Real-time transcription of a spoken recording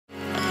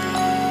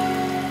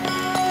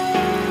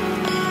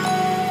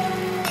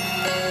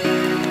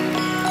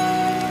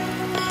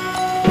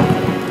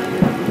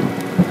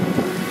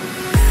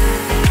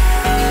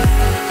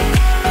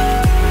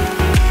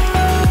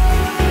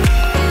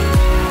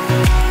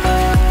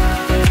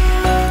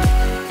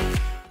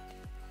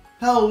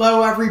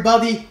Hello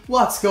everybody,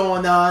 what's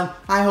going on?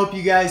 I hope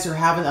you guys are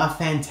having a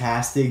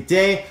fantastic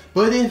day,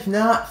 but if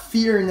not,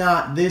 fear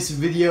not, this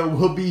video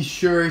will be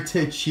sure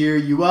to cheer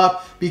you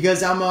up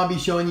because I'm going to be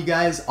showing you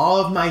guys all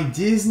of my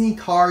Disney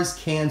Cars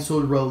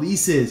canceled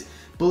releases.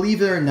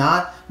 Believe it or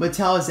not,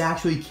 Mattel has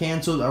actually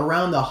canceled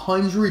around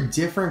 100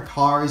 different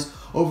cars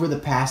over the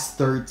past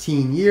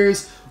 13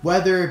 years,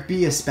 whether it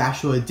be a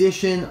special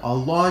edition, a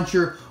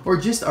launcher, or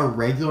just a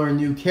regular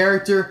new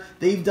character.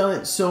 They've done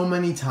it so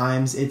many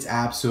times, it's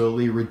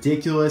absolutely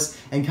ridiculous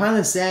and kind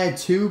of sad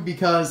too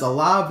because a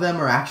lot of them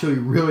are actually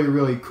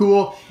really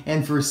cool,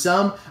 and for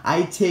some,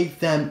 I take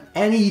them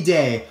any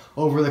day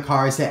over the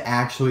cars that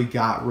actually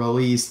got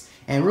released.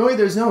 And really,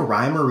 there's no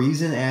rhyme or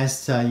reason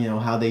as to,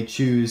 how they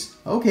choose,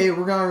 okay,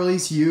 we're going to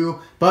release you,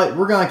 but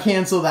we're going to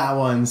cancel that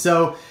one.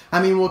 So, I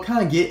mean, we'll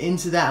kind of get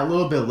into that a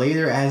little bit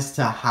later as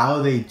to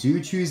how they do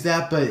choose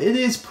that, but it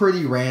is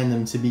pretty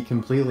random, to be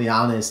completely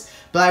honest.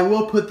 But I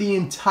will put the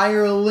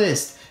entire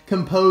list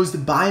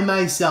composed by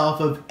myself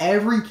of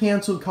every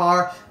canceled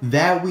car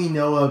that we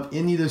know of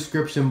in the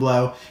description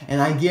below,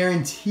 and I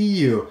guarantee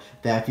you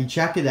that if you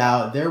check it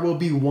out, there will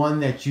be one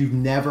that you've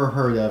never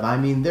heard of. I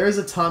mean, there's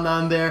a ton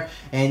on there,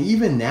 and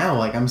even now,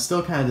 like, I'm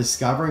still kind of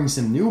discovering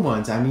some new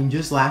ones. I mean,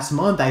 just last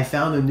month, I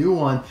found a new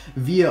one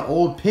via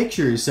old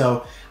pictures,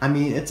 so, I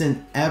mean, it's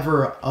an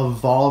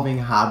ever-evolving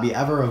hobby,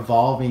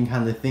 ever-evolving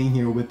kind of thing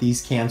here with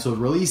these canceled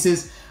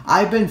releases.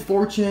 I've been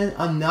fortunate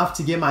enough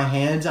to get my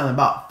hands on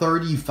about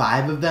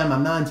 35 of them.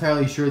 I'm not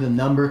entirely sure the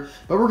number,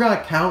 but we're going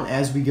to count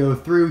as we go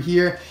through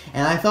here.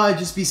 And I thought it'd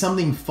just be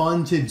something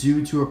fun to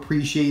do to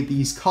appreciate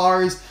these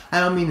cars. I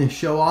don't mean to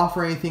show off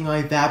or anything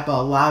like that, but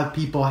a lot of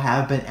people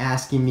have been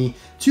asking me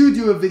to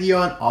do a video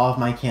on all of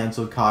my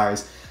canceled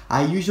cars.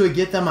 I usually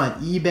get them on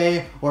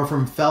eBay or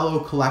from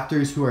fellow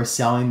collectors who are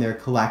selling their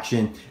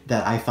collection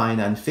that I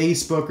find on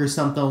Facebook or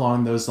something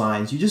along those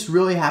lines. You just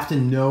really have to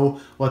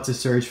know what to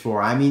search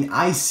for. I mean,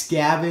 I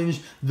scavenge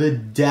the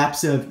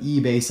depths of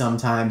eBay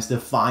sometimes to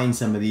find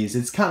some of these.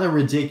 It's kind of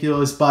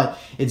ridiculous, but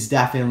it's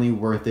definitely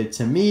worth it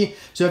to me.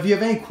 So if you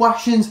have any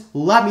questions,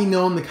 let me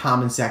know in the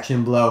comment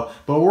section below.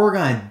 But we're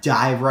gonna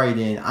dive right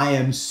in. I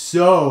am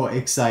so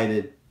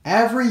excited.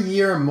 Every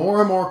year, more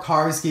and more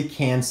cars get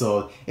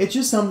canceled. It's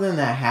just something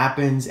that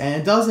happens, and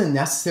it doesn't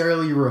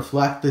necessarily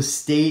reflect the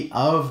state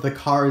of the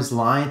Cars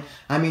line.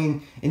 I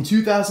mean, in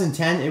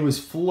 2010, it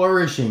was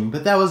flourishing,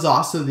 but that was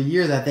also the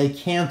year that they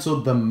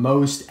canceled the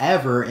most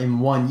ever in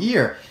one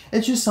year.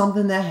 It's just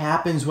something that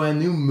happens when a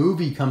new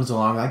movie comes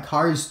along, like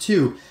Cars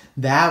 2.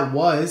 That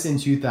was in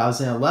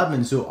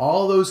 2011, so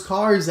all those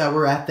cars that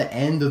were at the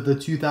end of the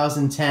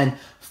 2010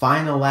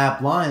 final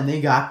lap line,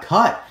 they got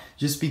cut,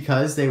 just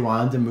because they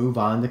wanted to move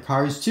on to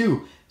Cars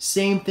 2.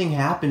 Same thing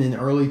happened in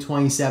early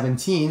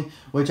 2017,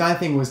 which I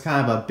think was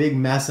kind of a big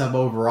mess up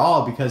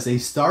overall because they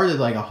started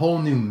like a whole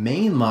new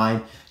main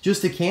line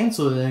just to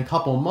cancel it in a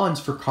couple months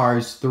for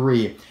Cars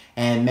 3.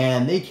 And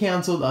man, they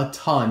canceled a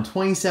ton.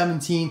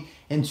 2017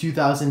 and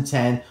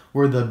 2010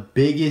 were the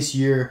biggest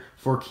year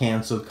for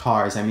canceled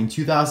cars. I mean,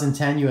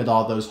 2010 you had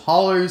all those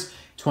haulers.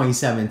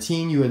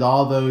 2017, you had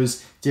all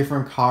those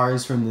different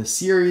cars from the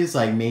series,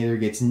 like Mater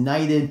Gets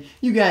Knighted.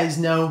 You guys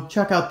know,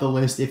 check out the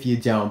list if you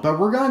don't. But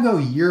we're gonna go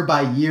year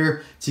by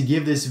year to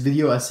give this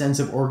video a sense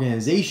of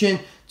organization.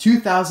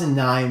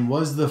 2009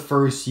 was the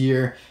first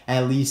year,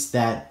 at least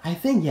that, I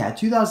think, yeah,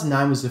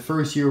 2009 was the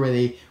first year where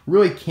they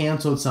really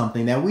canceled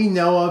something that we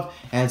know of,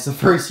 and it's the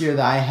first year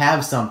that I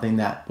have something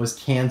that was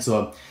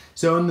canceled.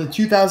 So in the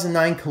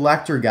 2009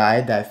 collector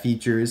guide that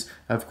features,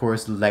 of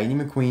course, Lightning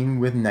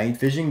McQueen with night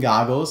vision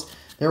goggles,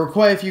 there were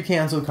quite a few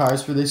canceled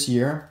cars for this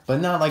year,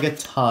 but not like a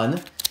ton.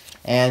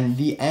 And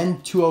the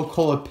N20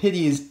 Cola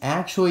Pitty is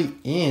actually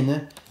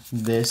in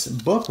this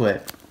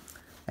booklet.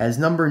 As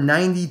number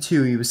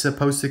 92, he was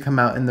supposed to come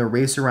out in the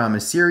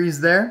Racerama series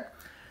there.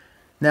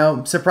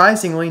 Now,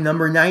 surprisingly,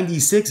 number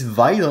 96,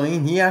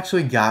 Vitoline, he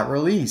actually got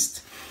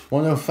released.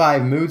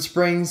 105 Mood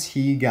Springs,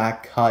 he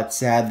got cut,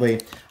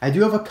 sadly. I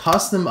do have a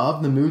custom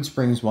of the Mood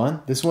Springs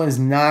one. This one is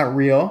not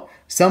real.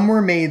 Some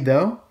were made,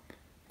 though.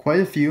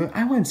 Quite a few.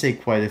 I wouldn't say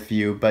quite a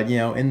few, but,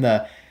 in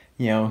the,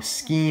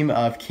 scheme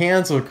of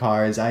canceled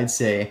cars, I'd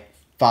say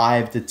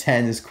 5 to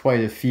 10 is quite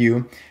a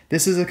few.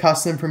 This is a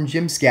custom from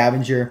Jim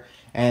Scavenger,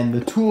 and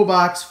the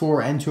toolbox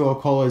for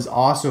N20 Cola is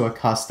also a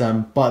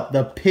custom, but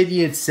the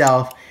Pitty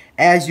itself,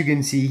 as you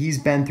can see, he's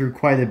been through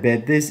quite a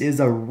bit. This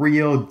is a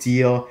real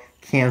deal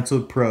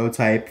canceled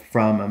prototype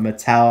from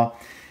Mattel.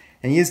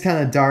 And he is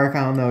kind of dark.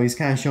 I don't know. He's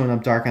kind of showing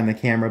up dark on the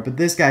camera. But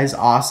this guy's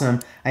awesome.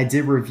 I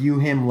did review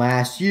him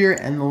last year.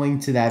 And the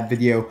link to that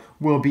video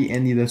will be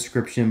in the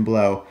description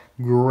below.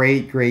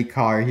 Great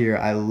car here.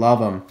 I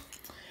love him.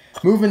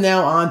 Moving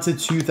now on to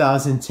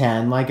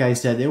 2010. Like I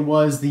said, it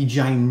was the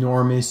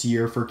ginormous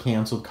year for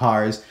canceled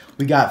cars.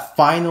 We got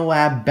Final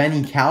Lap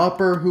Bennie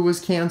Caliper, who was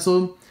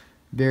canceled.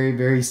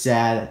 Very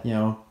sad.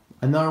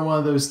 Another one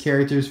of those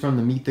characters from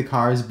the Meet the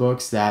Cars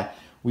books that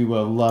we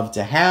would love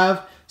to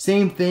have.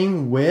 Same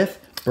thing with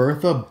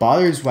Bertha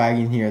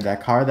Butterswagon here,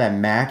 that car that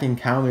Mac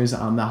encounters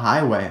on the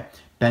highway.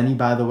 Bennie,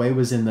 by the way,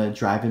 was in the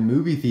drive-in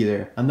movie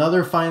theater.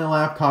 Another Final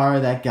Lap car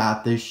that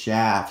got the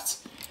shaft.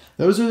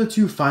 Those are the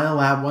two Final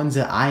Lap ones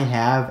that I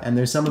have, and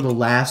they're some of the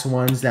last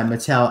ones that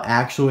Mattel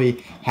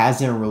actually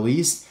hasn't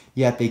released,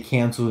 yet they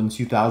canceled in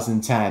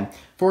 2010.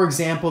 For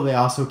example, they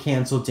also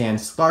canceled Dan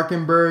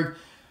Sclarkenberg,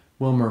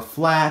 Wilmar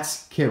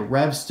Flattz, Kit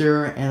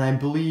Revster, and I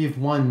believe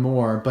one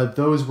more, but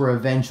those were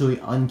eventually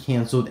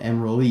uncancelled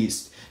and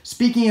released.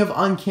 Speaking of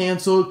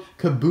uncancelled,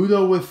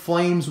 Kabuto with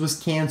Flames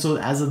was canceled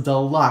as a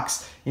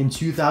deluxe in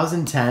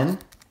 2010.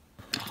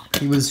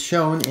 He was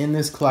shown in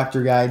this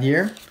collector guide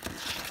here.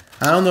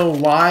 I don't know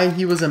why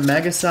he was a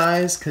mega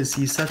size, because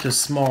he's such a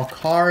small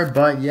car,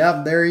 but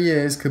yep, there he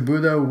is,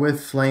 Kabuto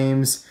with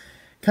Flames.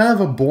 Kind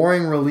of a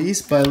boring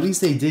release, but at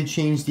least they did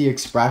change the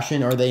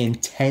expression, or they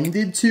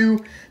intended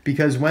to,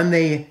 because when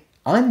they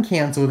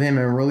uncancelled him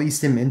and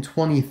released him in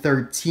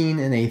 2013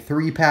 in a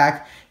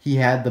 3-pack, he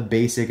had the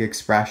basic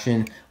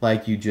expression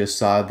like you just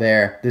saw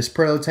there. This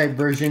prototype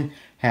version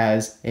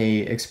has a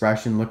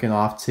expression looking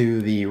off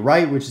to the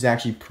right, which is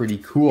actually pretty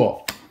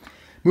cool.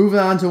 Moving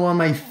on to one of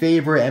my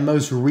favorite and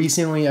most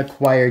recently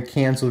acquired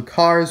canceled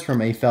cars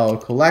from a fellow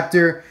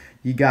collector,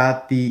 you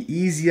got the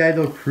Easy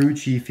Idle Crew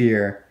Chief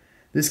here.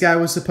 This guy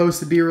was supposed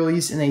to be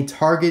released in a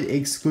Target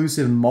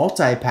exclusive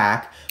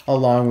multi-pack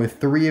along with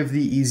 3 of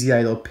the Easy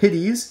Idle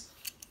Pitties.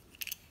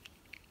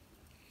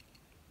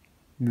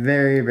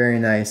 Very, very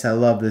nice. I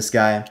love this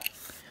guy.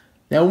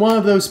 Now, one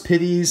of those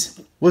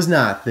Pitties was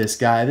not this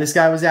guy. This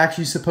guy was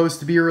actually supposed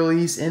to be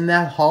released in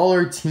that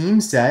Hauler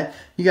team set.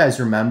 You guys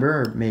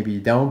remember, or maybe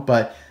you don't,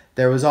 but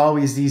there was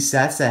always these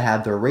sets that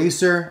had the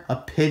Racer, a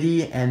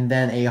Pitty, and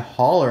then a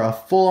Hauler, a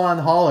full-on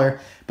Hauler,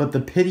 but the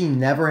Pitty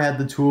never had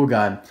the tool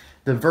gun.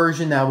 The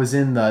version that was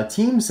in the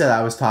team set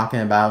I was talking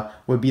about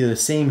would be the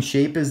same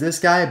shape as this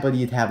guy, but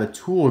he'd have a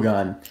tool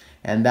gun.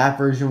 And that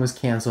version was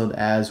canceled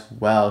as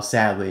well,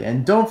 sadly.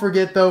 And don't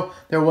forget, though,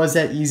 there was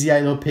that Easy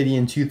Idle Pitty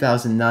in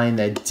 2009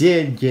 that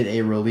did get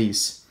a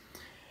release.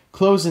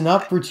 Closing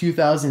up for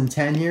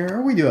 2010 here,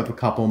 or we do have a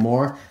couple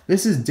more.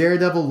 This is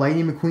Daredevil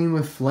Lightning McQueen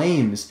with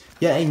Flames.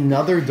 Yet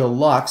another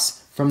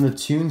deluxe from the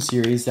Toon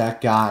series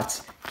that got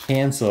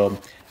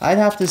canceled. I'd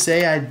have to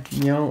say, I'd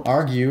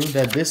argue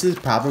that this is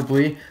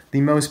probably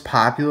the most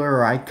popular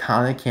or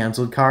iconic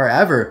canceled car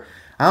ever.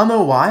 I don't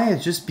know why, it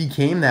just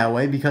became that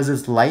way because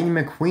it's Lightning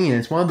McQueen.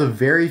 It's one of the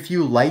very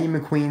few Lightning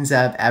McQueens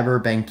that have ever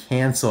been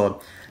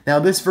canceled. Now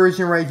this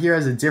version right here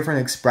has a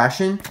different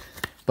expression,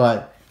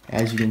 but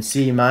as you can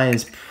see, mine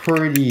is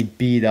pretty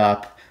beat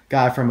up.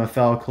 Got it from a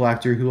fellow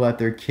collector who let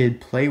their kid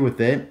play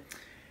with it.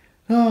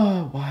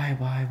 Oh,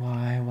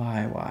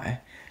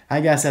 why? I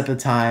guess at the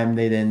time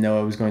they didn't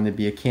know it was going to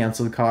be a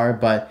canceled car,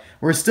 but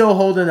we're still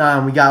holding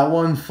on. We got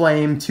 1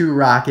 flame, 2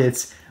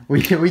 rockets.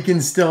 We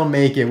can still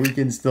make it. We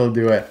can still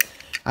do it.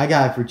 I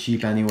got it for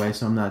cheap anyway,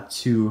 so I'm not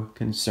too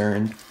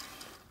concerned.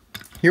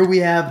 Here we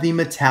have the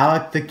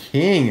Metallic the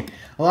King.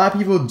 A lot of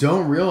people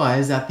don't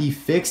realize that the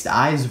fixed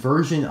eyes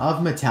version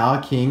of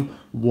Metallic King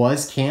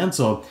was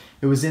canceled.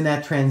 It was in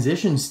that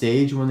transition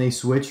stage when they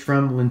switched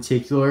from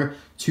lenticular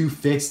to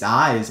fixed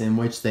eyes, in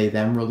which they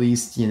then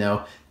released,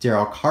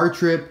 Daryl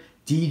Cartrip,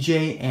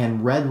 DJ,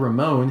 and Red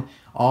Ramon,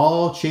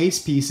 all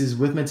chase pieces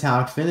with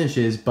metallic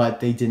finishes, but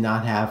they did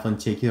not have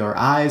lenticular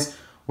eyes,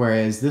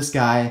 whereas this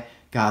guy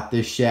got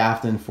this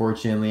shaft,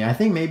 unfortunately. I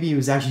think maybe he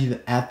was actually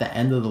at the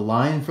end of the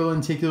line for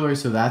lenticular,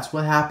 so that's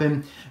what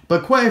happened.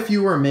 But quite a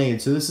few were made,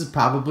 so this is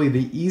probably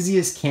the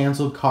easiest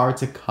canceled car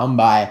to come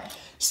by.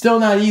 Still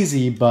not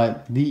easy,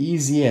 but the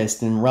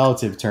easiest in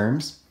relative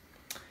terms.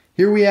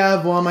 Here we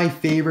have one of my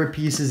favorite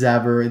pieces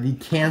ever, the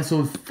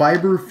canceled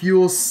Fiber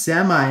Fuel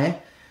Semi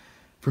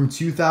from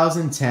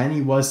 2010.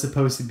 He was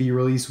supposed to be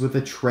released with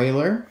a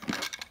trailer,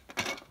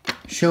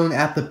 shown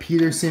at the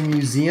Peterson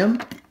Museum,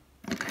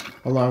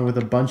 along with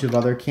a bunch of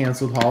other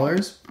canceled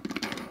haulers.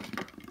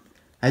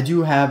 I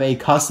do have a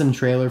custom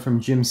trailer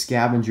from Jim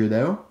Scavenger,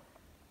 though.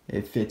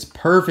 It fits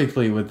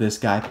perfectly with this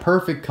guy,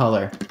 perfect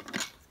color.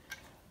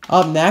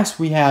 Up next,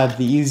 we have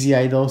the Easy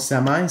Idle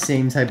Semi,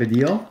 same type of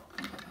deal.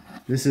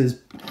 This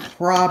is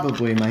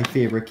probably my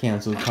favorite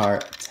canceled car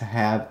to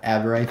have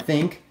ever, I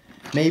think.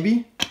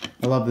 Maybe.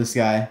 I love this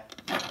guy.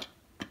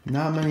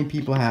 Not many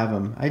people have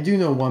him. I do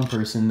know one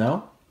person,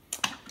 though.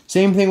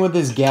 Same thing with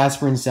this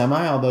Gasprin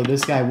Semi, although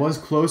this guy was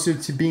closer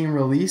to being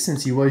released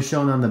since he was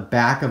shown on the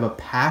back of a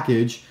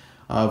package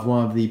of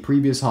one of the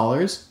previous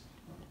haulers.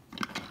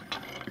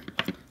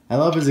 I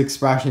love his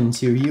expression,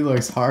 too. He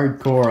looks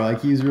hardcore,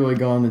 like he's really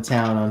going to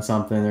town on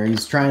something, or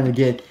he's trying to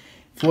get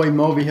Floyd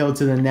Movihill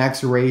to the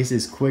next race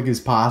as quick as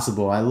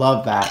possible. I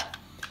love that.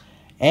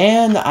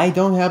 And I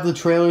don't have the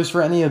trailers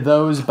for any of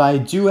those, but I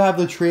do have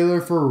the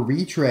trailer for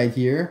Retread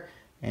here,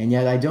 and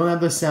yet I don't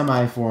have the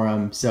Semi for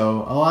him.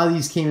 So a lot of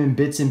these came in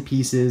bits and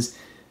pieces,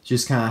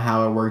 just kind of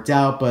how it worked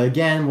out. But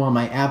again, one of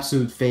my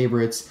absolute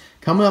favorites,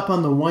 coming up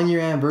on the 1-year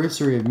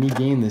anniversary of me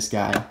getting this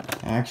guy,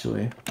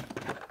 actually.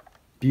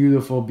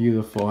 Beautiful,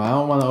 beautiful. I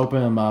don't want to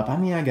open them up. I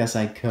mean, I guess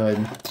I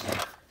could.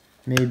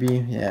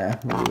 Maybe. Yeah,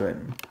 we'll do it.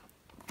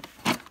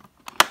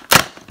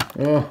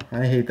 Oh,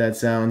 I hate that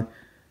sound.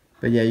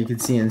 But yeah, you can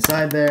see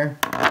inside there.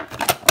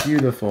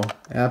 Beautiful.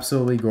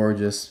 Absolutely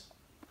gorgeous.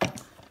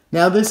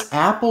 Now this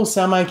Apple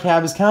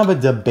semi-cab is kind of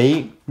a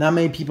debate. Not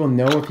many people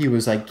know if he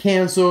was like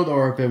canceled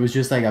or if it was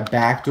just like a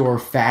backdoor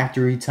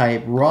factory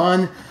type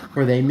run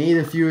where they made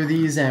a few of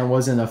these and it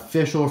wasn't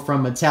official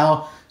from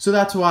Mattel. So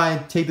that's why I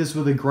take this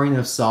with a grain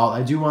of salt.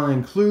 I do want to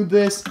include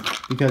this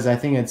because I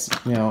think it's,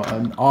 you know,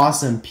 an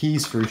awesome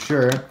piece for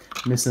sure.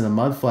 Missing a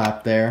mud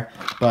flap there.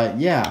 But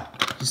yeah,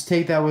 just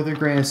take that with a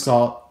grain of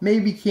salt.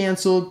 Maybe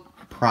canceled.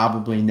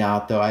 Probably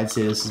not though. I'd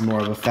say this is more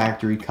of a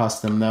factory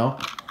custom though.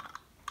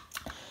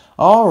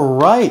 All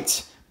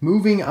right,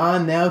 moving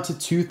on now to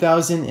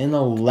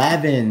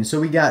 2011. So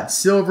we got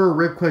silver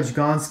Rip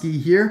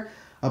Gonski here,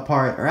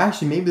 apart, or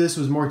actually maybe this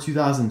was more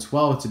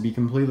 2012 to be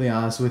completely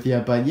honest with you.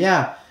 But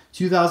yeah,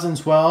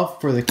 2012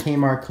 for the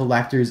Kmart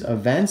Collectors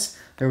events,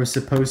 there was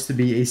supposed to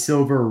be a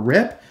silver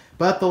Rip,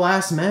 but at the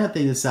last minute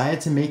they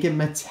decided to make it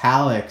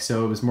metallic,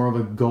 so it was more of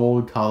a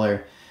gold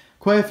color.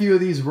 Quite a few of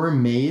these were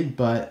made,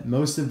 but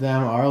most of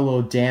them are a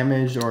little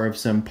damaged or have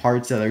some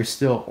parts that are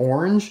still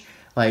orange,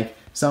 like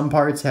some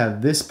parts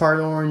have this part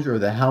orange or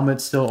the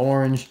helmet's still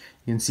orange.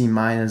 You can see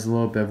mine has a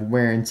little bit of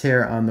wear and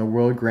tear on the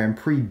World Grand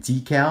Prix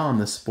decal on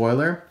the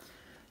spoiler.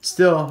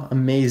 Still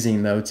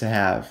amazing though to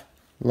have.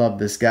 Love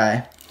this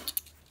guy.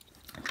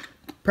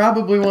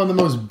 Probably one of the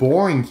most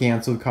boring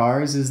canceled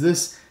cars is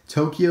this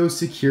Tokyo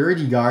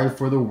security guard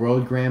for the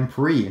World Grand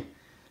Prix.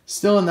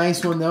 Still a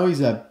nice one though.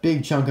 He's a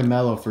big chunk of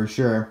metal for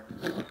sure.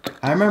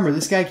 I remember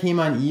this guy came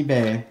on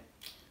eBay,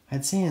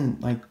 I'd say in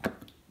like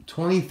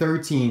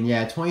 2013,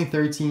 yeah,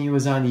 2013 he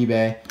was on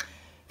eBay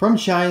from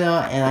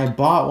China, and I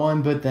bought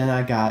one, but then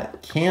I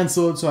got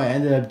canceled, so I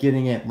ended up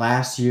getting it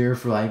last year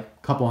for like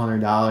a couple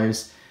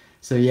 $100.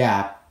 So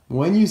yeah,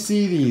 when you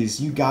see these,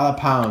 you gotta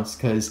pounce,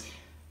 because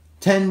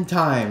 10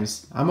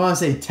 times, I'm gonna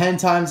say 10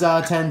 times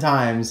out of 10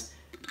 times,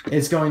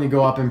 it's going to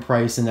go up in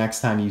price the next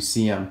time you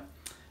see them.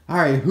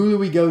 Alright, who do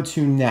we go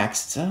to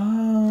next?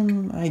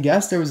 I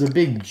guess there was a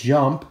big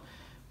jump,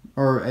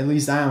 or at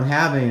least I don't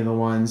have any of the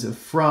ones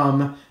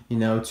from, you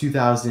know,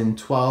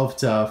 2012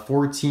 to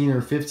 14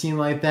 or 15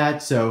 like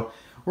that. So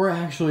we're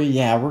actually,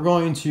 yeah, we're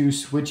going to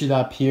switch it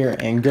up here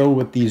and go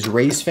with these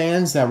race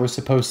fans that were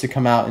supposed to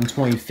come out in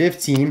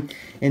 2015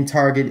 in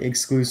Target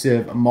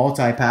exclusive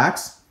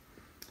multi-packs.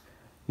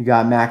 You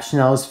got Max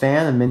Schnell's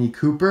fan, a Mini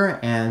Cooper,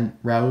 and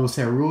Raul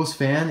Serul's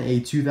fan,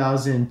 a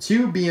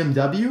 2002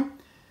 BMW.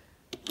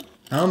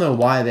 I don't know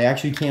why they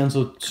actually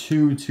canceled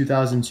two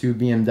 2002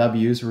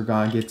 BMWs. We're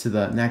going to get to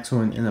the next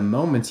one in a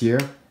moment here.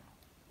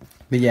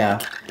 But yeah,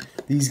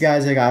 these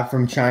guys I got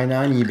from China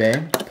on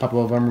eBay. A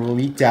couple of them were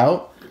leaked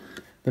out.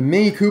 The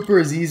Mini Cooper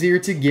is easier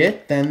to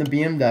get than the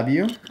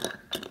BMW.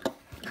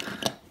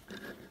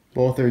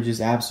 Both are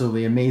just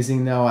absolutely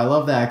amazing though. I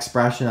love that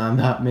expression on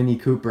the Mini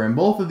Cooper. And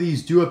both of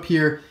these do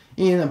appear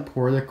in a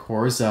Porta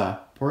Corsa.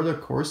 Porta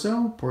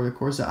Corso? Porta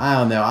Corsa? I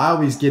don't know. I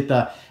always get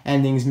the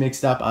endings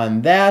mixed up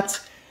on that.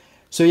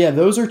 So yeah,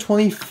 those are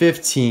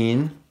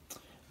 2015.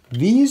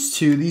 These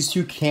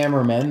two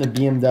cameramen, the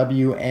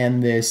BMW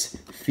and this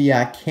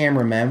Fiat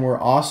cameraman, were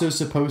also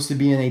supposed to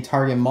be in a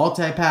Target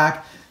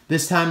multi-pack.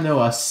 This time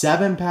though, a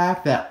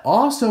 7-pack that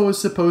also was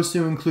supposed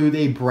to include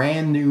a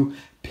brand new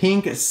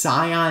pink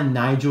Scion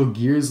Nigel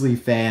Gearsley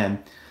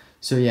fan.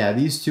 So yeah,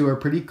 these two are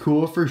pretty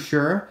cool for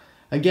sure.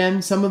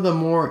 Again, some of the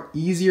more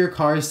easier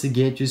cars to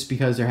get just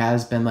because there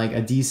has been like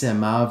a decent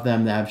amount of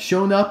them that have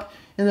shown up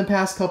in the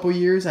past couple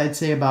years. I'd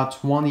say about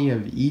 20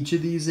 of each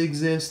of these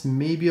exist,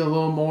 maybe a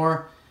little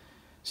more.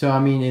 So, I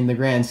mean, in the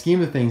grand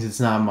scheme of things, it's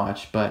not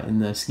much, but in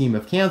the scheme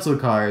of canceled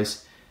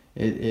cars,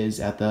 it is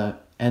at the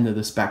end of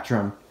the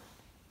spectrum.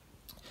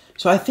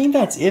 So I think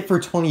that's it for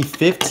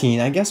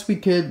 2015. I guess we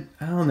could,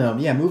 I don't know,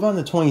 yeah, move on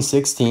to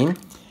 2016.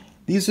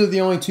 These are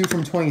the only two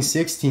from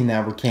 2016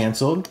 that were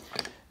canceled.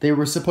 They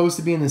were supposed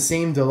to be in the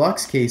same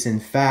deluxe case. In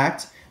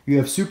fact, you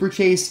have Super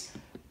Chase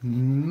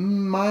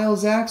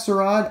Miles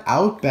Axelrod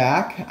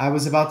Outback. I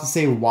was about to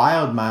say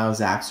Wild Miles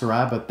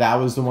Axelrod, but that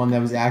was the one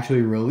that was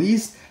actually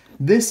released.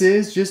 This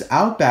is just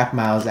Outback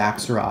Miles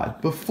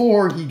Axelrod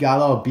before he got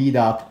all beat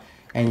up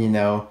and, you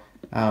know,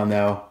 I don't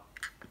know,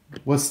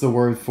 what's the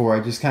word for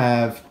it? Just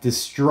kind of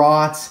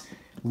distraught,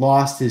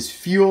 lost his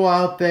fuel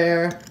out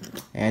there,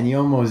 and he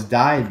almost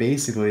died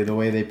basically the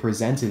way they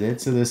presented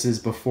it. So this is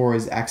before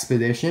his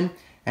expedition,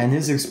 and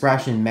his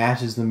expression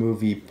matches the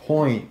movie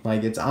point,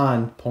 like it's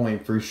on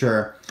point for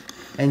sure.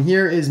 And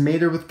here is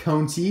Mater with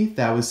cone teeth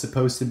that was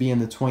supposed to be in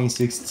the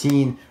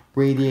 2016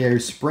 Radiator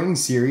Spring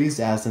series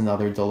as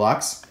another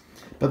deluxe.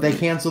 But they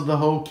canceled the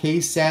whole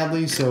case,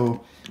 sadly,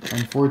 so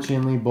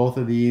unfortunately both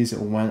of these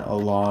went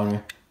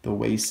along the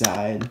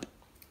wayside.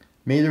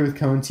 Mater with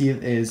cone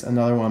teeth is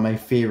another one of my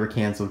favorite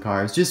canceled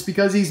cars, just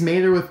because he's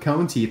Mater with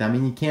cone teeth. I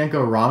mean, you can't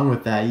go wrong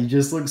with that. He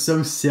just looks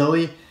so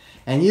silly.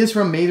 And he is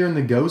from Mater and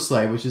the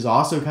Ghostlight, which is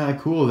also kind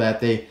of cool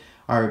that they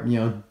are, you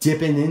know,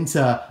 dipping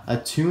into a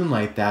tune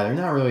like that. Or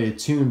not really a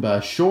tune, but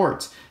a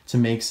short to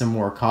make some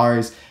more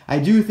cars. I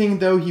do think,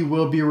 though, he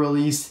will be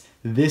released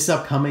this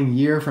upcoming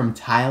year from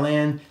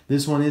Thailand.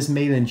 This one is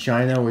made in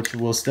China, which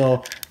will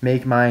still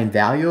make mine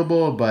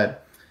valuable,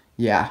 but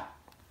yeah.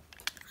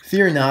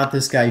 fear not,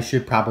 this guy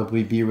should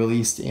probably be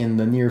released in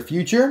the near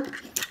future.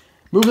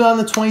 Moving on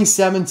to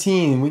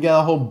 2017, we got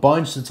a whole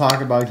bunch to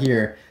talk about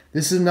here.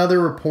 This is another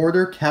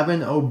reporter,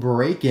 Kevin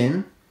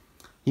O'Braken.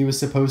 He was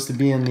supposed to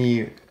be in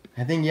the,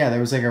 I think, yeah, there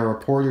was like a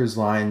reporter's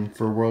line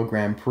for World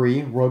Grand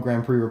Prix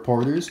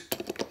reporters.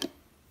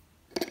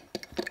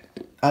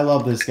 I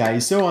love this guy.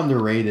 He's so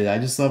underrated. I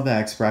just love that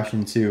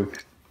expression too.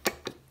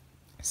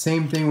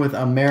 Same thing with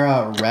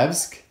Amara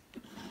Revsk,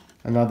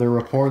 another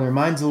reporter.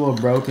 Mine's a little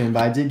broken,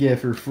 but I did get it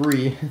for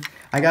free.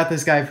 I got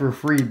this guy for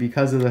free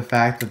because of the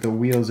fact that the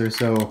wheels are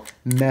so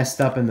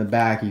messed up in the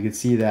back. You can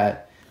see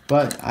that.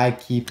 But I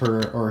keep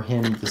her or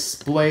him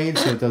displayed,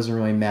 so it doesn't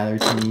really matter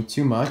to me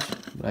too much.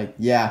 Like,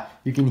 yeah,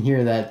 you can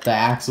hear that the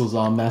axle's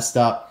all messed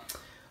up.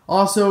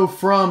 Also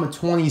from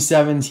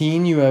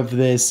 2017, you have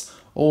this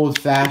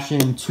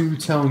old-fashioned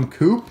two-tone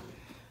coupe.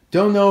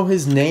 Don't know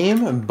his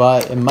name,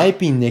 but it might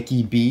be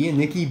Nicky B.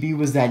 Nicky B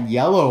was that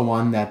yellow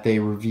one that they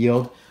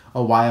revealed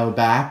a while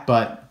back,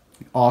 but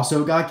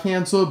also got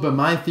canceled. But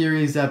my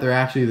theory is that they're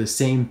actually the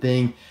same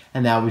thing,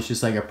 and that was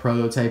just like a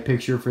prototype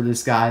picture for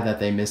this guy that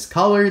they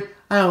miscolored.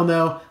 I don't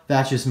know.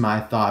 That's just my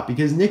thought,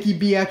 because Nicky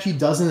B actually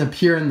doesn't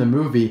appear in the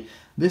movie.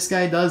 This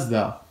guy does,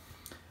 though.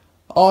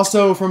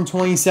 Also from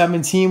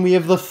 2017, we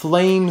have the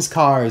Flames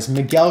cars.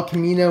 Miguel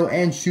Camino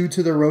and Shoot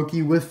to the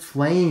Roki with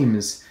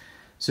Flames.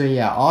 So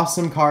yeah,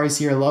 awesome cars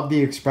here. Love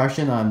the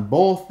expression on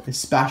both,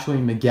 especially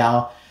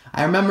Miguel.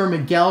 I remember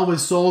Miguel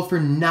was sold for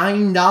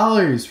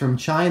 $9 from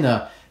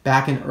China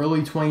back in early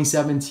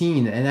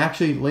 2017 and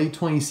actually late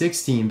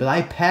 2016. But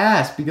I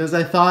passed because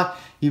I thought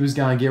he was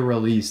going to get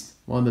released.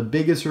 One of the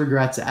biggest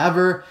regrets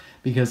ever,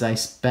 because I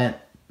spent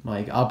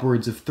like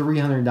upwards of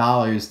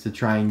 $300 to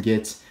try and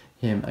get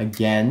him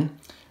again.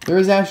 There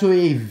is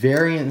actually a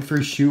variant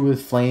for Shoot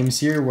with Flames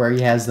here where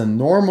he has the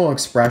normal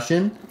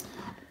expression.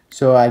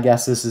 So I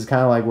guess this is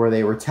kind of like where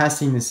they were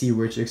testing to see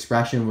which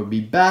expression would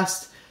be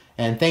best.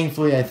 And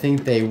thankfully, I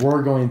think they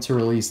were going to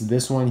release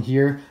this one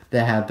here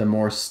that had the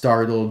more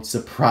startled,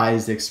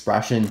 surprised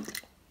expression.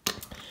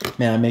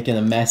 Man, I'm making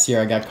a mess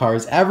here. I got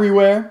cars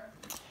everywhere.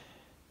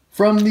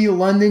 From the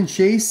London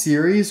Chase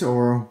series,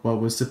 or what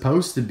was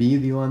supposed to be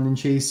the London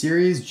Chase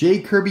series, J.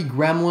 Kirby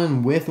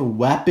Gremlin with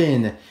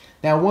Weapon.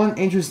 Now, one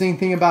interesting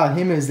thing about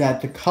him is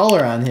that the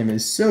color on him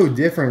is so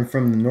different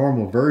from the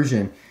normal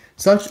version.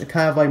 Such a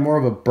kind of like more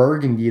of a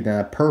burgundy than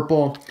a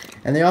purple.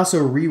 And they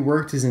also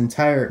reworked his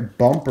entire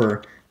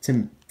bumper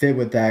to fit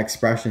with that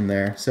expression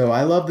there. So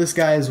I love this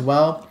guy as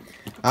well.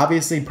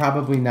 Obviously,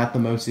 probably not the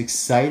most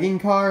exciting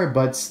car,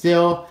 but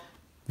still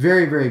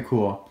very, very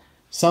cool.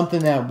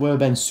 Something that would have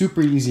been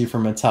super easy for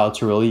Mattel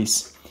to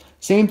release.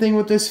 Same thing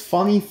with this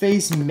funny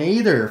face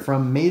Mater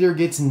from Mater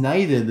Gets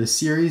Knighted, the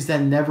series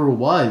that never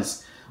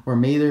was, where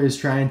Mater is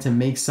trying to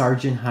make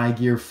Sergeant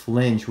Highgear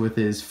flinch with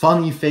his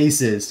funny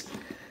faces.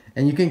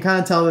 And you can kind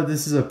of tell that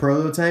this is a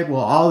prototype.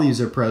 Well, all these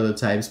are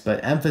prototypes,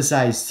 but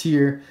emphasized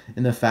here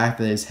in the fact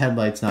that his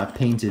headlight's not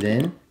painted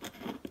in.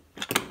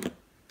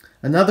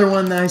 Another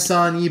one that I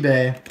saw on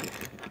eBay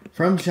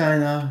from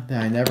China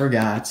that I never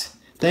got.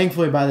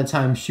 Thankfully, by the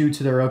time Shoot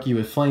to the Roki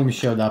with Flames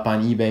showed up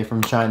on eBay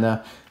from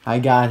China, I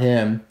got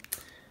him.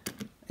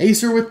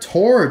 Acer with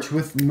Torch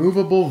with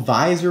movable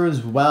visor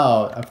as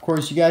well. Of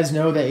course, you guys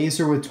know that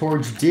Acer with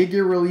Torch did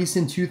get released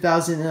in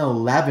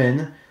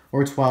 2011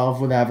 or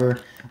 12, whatever,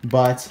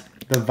 but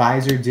the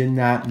visor did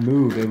not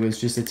move. It was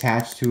just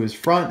attached to his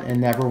front and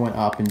never went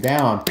up and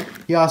down.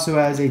 He also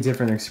has a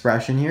different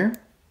expression here.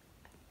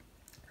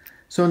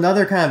 So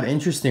another kind of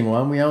interesting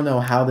one. We don't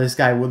know how this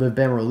guy would have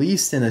been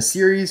released in a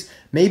series.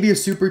 Maybe a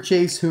Super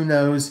Chase, who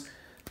knows.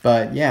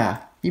 But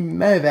yeah, he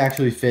may have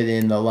actually fit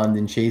in the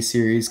London Chase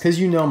series. Because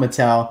you know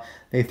Mattel,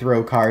 they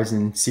throw cars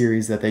in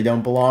series that they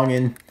don't belong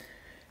in.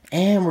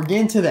 And we're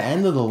getting to the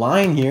end of the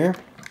line here.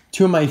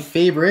 Two of my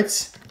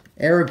favorites.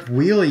 Eric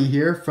Wheely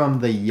here from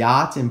the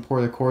Yacht in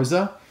Porta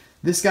Corsa.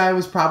 This guy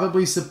was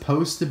probably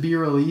supposed to be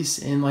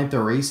released in like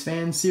the Race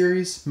Fan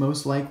series,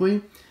 most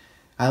likely.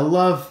 I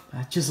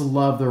just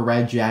love the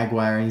red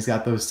Jaguar, and he's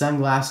got those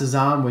sunglasses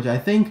on, which I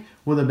think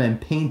would have been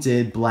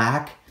painted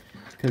black,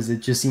 because it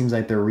just seems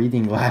like they're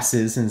reading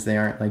glasses since they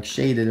aren't like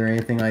shaded or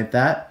anything like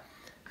that.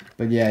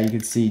 But yeah, you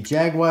can see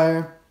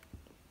Jaguar.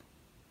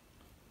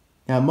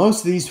 Now,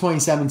 most of these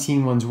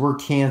 2017 ones were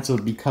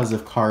canceled because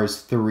of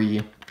Cars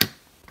 3.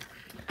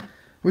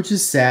 Which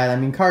is sad. I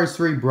mean, Cars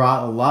 3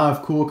 brought a lot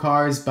of cool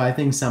cars, but I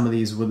think some of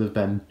these would have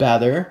been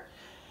better.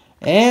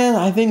 And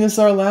I think this is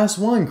our last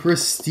one.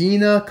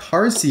 Christina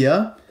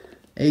Garcia,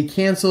 a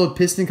canceled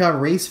Piston Cup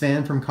race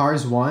fan from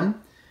Cars 1.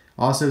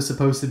 Also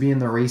supposed to be in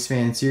the Race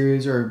Fan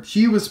series, or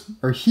he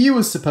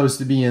was supposed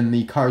to be in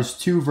the Cars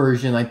 2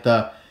 version, like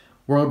the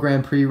World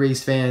Grand Prix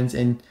race fans,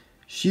 and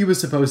she was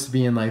supposed to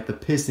be in like the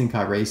Piston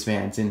Cup race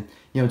fans. And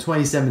you know,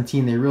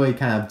 2017 they really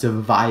kind of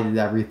divided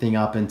everything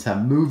up into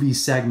movie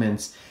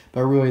segments,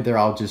 but really they're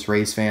all just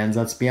race fans.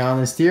 Let's be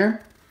honest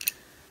here.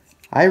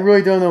 I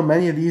really don't know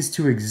many of these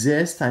to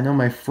exist. I know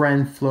my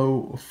friend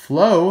Flo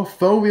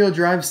 4-Wheel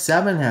Drive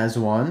 7 has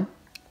one.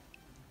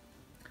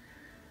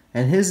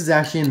 And his is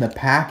actually in the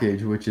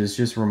package, which is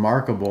just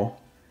remarkable.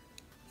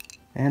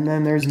 And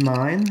then there's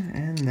mine,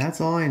 and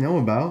that's all I know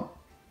about.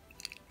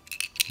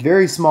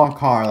 Very small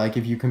car, like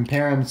if you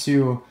compare them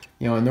to,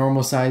 you know, a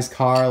normal sized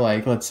car,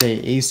 like let's say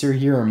Acer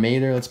here or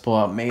Mater. Let's pull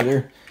out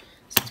Mater,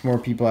 since more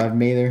people have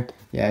Mater.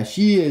 Yeah,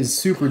 she is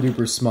super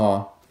duper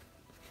small.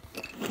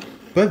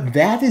 But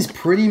that is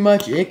pretty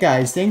much it,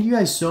 guys. Thank you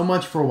guys so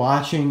much for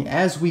watching.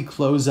 As we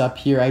close up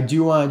here, I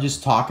do want to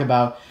just talk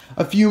about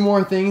a few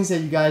more things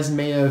that you guys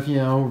may have, you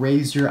know,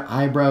 raised your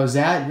eyebrows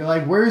at. You're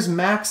like, where's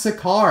Max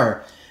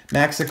Sakar?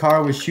 Max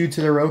Sakar was Shoot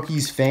to the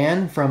Rockies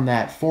fan from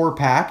that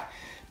 4-pack,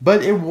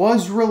 but it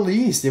was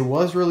released. It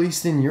was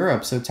released in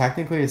Europe, so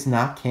technically it's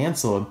not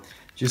canceled.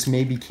 Just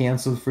maybe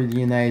canceled for the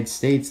United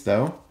States,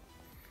 though.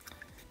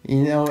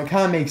 You know, it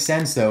kind of makes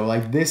sense, though.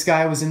 Like, this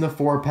guy was in the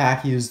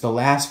 4-pack. He was the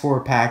last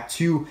 4-pack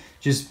to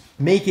just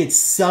make it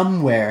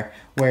somewhere,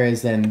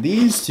 whereas then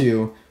these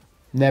two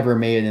never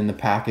made it in the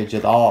package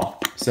at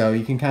all. So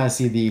you can kind of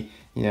see the,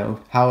 you know,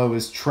 how it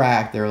was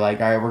tracked. They're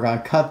like, all right, we're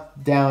going to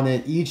cut down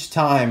it each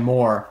time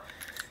more.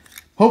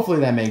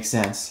 Hopefully that makes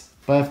sense.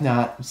 But if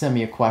not, send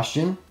me a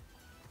question.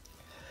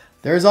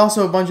 There's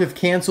also a bunch of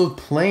canceled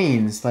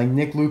planes, like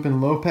Nick Lupin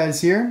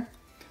Lopez here.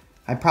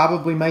 I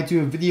probably might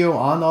do a video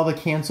on all the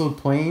canceled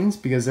planes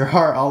because there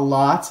are a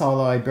lot,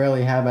 although I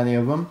barely have any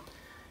of them.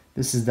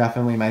 This is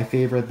definitely my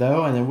favorite,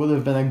 though, and it would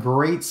have been a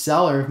great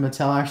seller if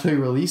Mattel actually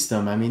released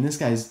them. I mean, this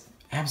guy's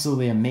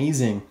absolutely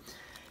amazing.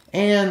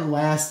 And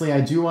lastly,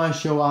 I do want to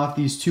show off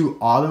these two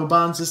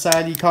Autobahn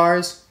Society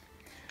cars.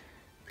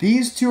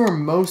 These two are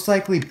most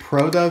likely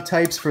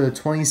prototypes for the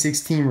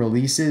 2016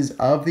 releases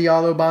of the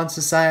Autobahn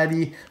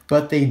Society,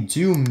 but they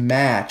do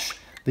match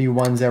the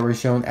ones that were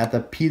shown at the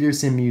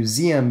Peterson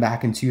Museum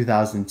back in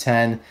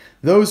 2010.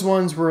 Those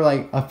ones were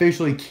like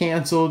officially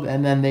canceled,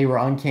 and then they were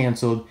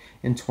uncanceled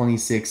in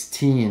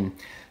 2016.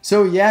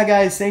 So yeah,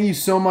 guys, thank you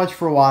so much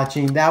for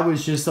watching. That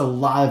was just a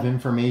lot of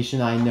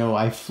information I know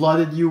I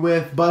flooded you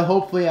with, but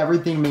hopefully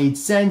everything made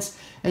sense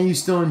and you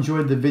still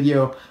enjoyed the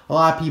video. A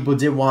lot of people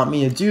did want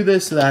me to do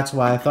this, so that's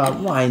why I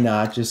thought, why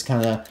not just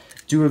kind of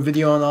do a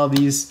video on all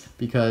these,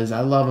 because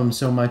I love them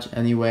so much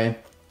anyway.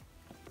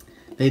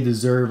 They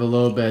deserve a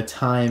little bit of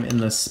time in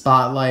the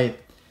spotlight.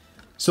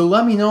 So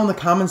let me know in the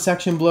comment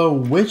section below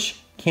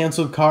which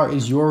canceled car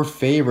is your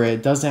favorite.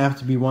 It doesn't have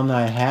to be one that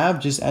I have,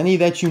 just any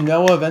that you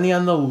know of, any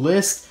on the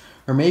list,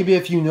 or maybe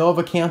if you know of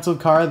a canceled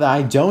car that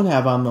I don't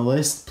have on the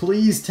list,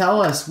 please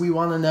tell us. We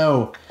want to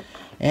know.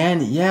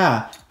 And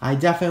yeah, I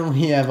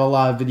definitely have a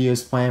lot of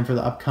videos planned for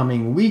the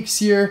upcoming weeks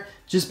here.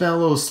 Just been a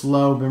little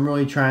slow, been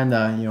really trying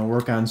to, you know,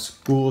 work on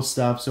school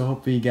stuff, so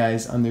hopefully you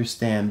guys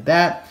understand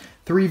that.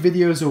 3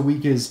 videos a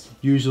week is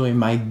usually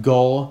my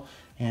goal,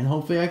 and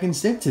hopefully I can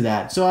stick to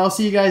that. So I'll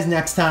see you guys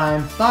next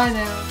time. Bye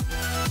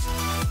now.